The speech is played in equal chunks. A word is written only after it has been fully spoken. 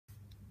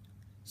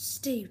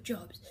Steve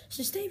Jobs.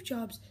 So Steve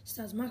Jobs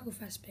stars Michael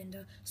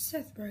Fassbender,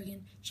 Seth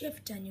Rogen,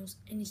 Jeff Daniels,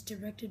 and is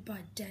directed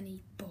by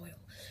Danny Boyle.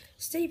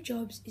 Steve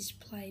Jobs is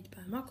played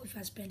by Michael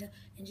Fassbender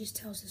and just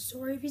tells the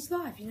story of his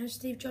life. You know,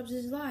 Steve Jobs'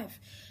 life,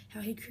 how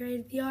he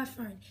created the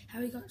iPhone,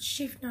 how he got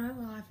shift, no, not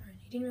the iPhone.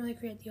 He didn't really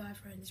create the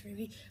iPhone in this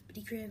movie, but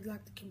he created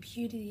like the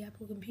computer, the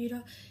Apple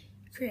computer,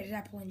 created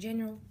Apple in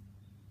general,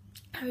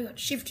 how he got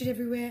shifted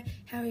everywhere,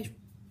 how he's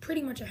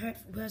pretty much a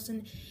hurtful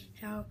person,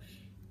 how,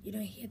 you know,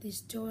 he had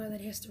this daughter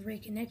that he has to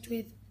reconnect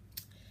with,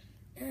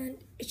 and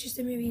it's just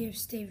a movie of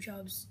Steve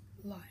Jobs'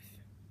 life.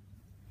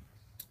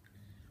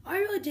 I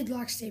really did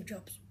like Steve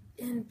Jobs,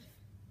 and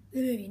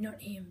the movie,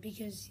 not him,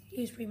 because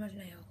he was pretty much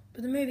an a-hole,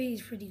 but the movie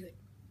is pretty good.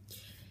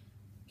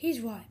 He's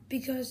right,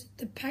 because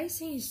the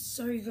pacing is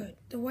so good.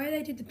 The way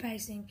they did the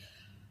pacing,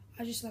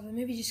 I just love it. The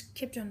movie just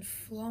kept on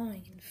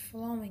flowing and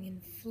flowing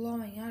and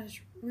flowing. I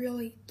just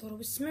really thought it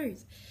was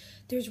smooth.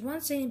 There's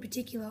one scene in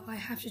particular I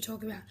have to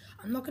talk about.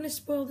 I'm not going to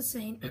spoil the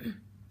scene, but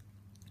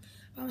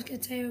I'm just going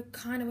to tell you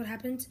kind of what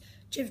happens.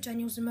 Jeff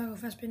Daniels and Michael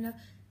Fassbender,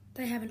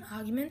 they have an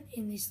argument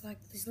in this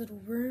little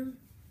room.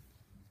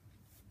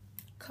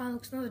 Kind of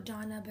looks not a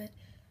diner, but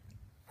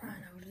I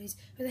don't know what it is.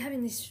 But they're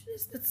having this.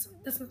 That's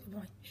not the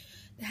point.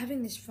 They're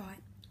having this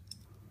fight,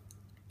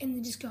 and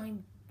they're just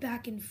going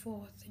back and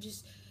forth. They're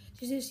just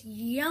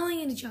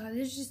yelling at each other.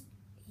 They're just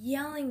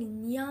yelling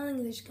and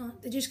yelling.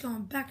 They're just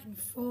going back and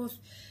forth.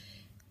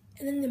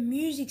 And then the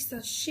music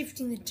starts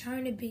shifting the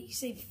tone a bit. You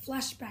see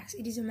flashbacks.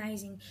 It is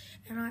amazing.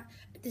 And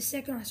the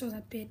second I saw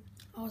that bit,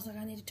 I was like,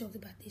 I need to talk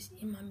about this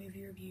in my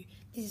movie review.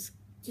 This is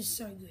just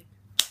so good.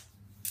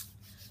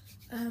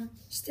 And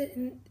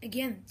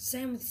again,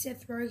 same with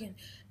Seth Rogen.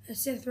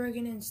 Seth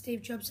Rogen and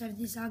Steve Jobs have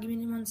this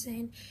argument in one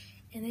scene,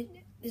 and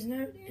there's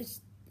no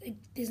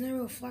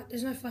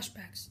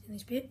flashbacks in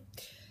this bit,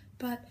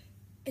 but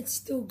it's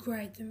still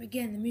great.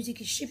 Again, the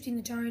music is shifting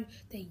the tone.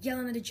 They're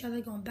yelling at each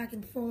other, going back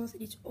and forth.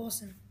 It's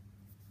awesome.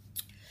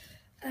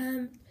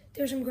 There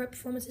were some great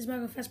performances.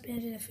 Michael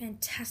Fassbender did a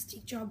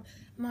fantastic job.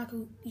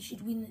 Michael, you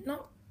should win.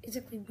 Not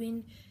exactly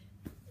win.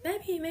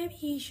 Maybe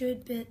he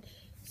should, but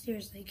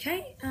seriously,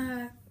 Kate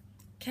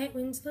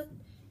Winslet,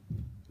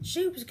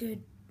 she was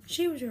good.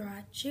 She was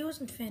alright. She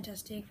wasn't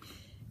fantastic,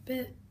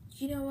 but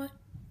you know what?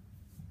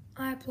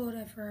 I applaud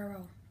her for her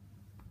role.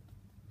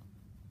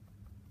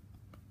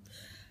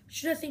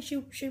 Should I think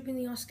she should win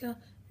the Oscar?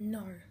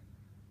 No.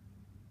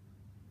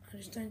 I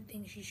just don't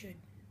think she should.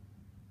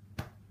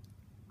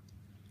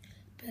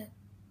 But,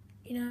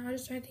 you know, I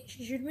just don't think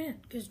she should win it,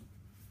 because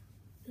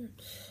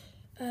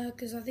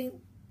I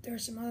think there are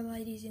some other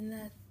ladies in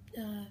that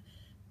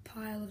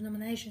pile of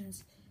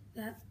nominations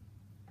that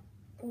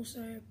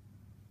also,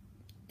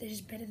 they're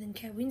just better than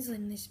Kate Winslet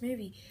in this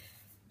movie.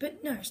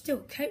 But no, still,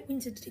 Kate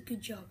Winslet did a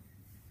good job.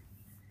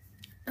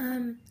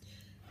 I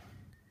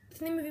think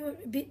the movie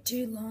went a bit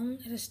too long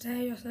at a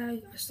stage.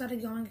 I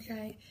started going,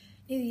 okay,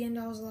 near the end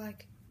I was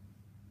like,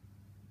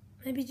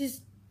 maybe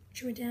just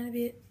trim it down a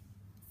bit.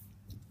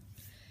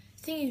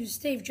 The thing is with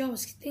Steve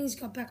Jobs, things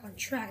got back on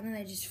track and then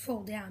they just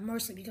fall down,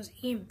 mostly because of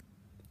him.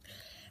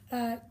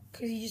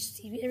 Because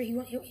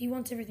he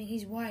wants everything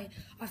his way.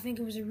 I think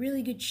it was a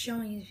really good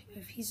showing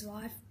of his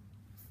life.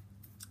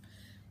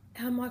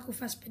 How Michael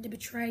Fassbender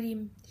betrayed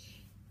him.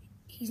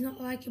 He's not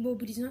likable,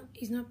 but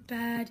he's not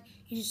bad.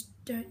 You just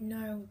don't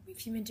know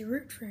if you're meant to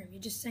root for him.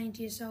 You're just saying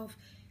to yourself,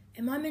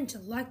 am I meant to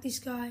like this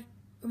guy,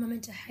 or am I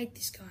meant to hate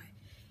this guy?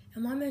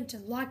 Am I meant to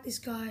like this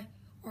guy,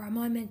 or am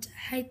I meant to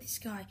hate this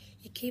guy?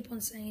 You keep on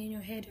saying it in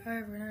your head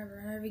over and over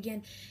and over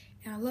again.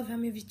 And I love how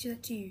movies do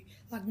that to you.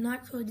 Like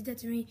Nightcrawler did that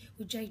to me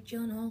with Jake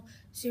Gyllenhaal.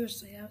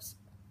 Seriously,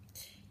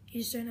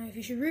 you just don't know if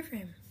you should root for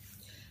him.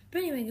 But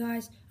anyway,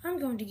 guys, I'm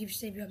going to give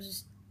Steve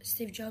Jobs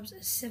a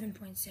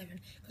 7.7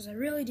 because I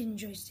really did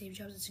enjoy Steve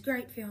Jobs. It's a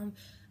great film.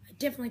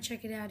 Definitely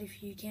check it out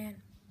if you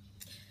can.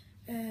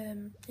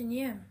 And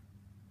yeah,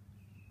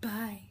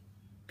 bye.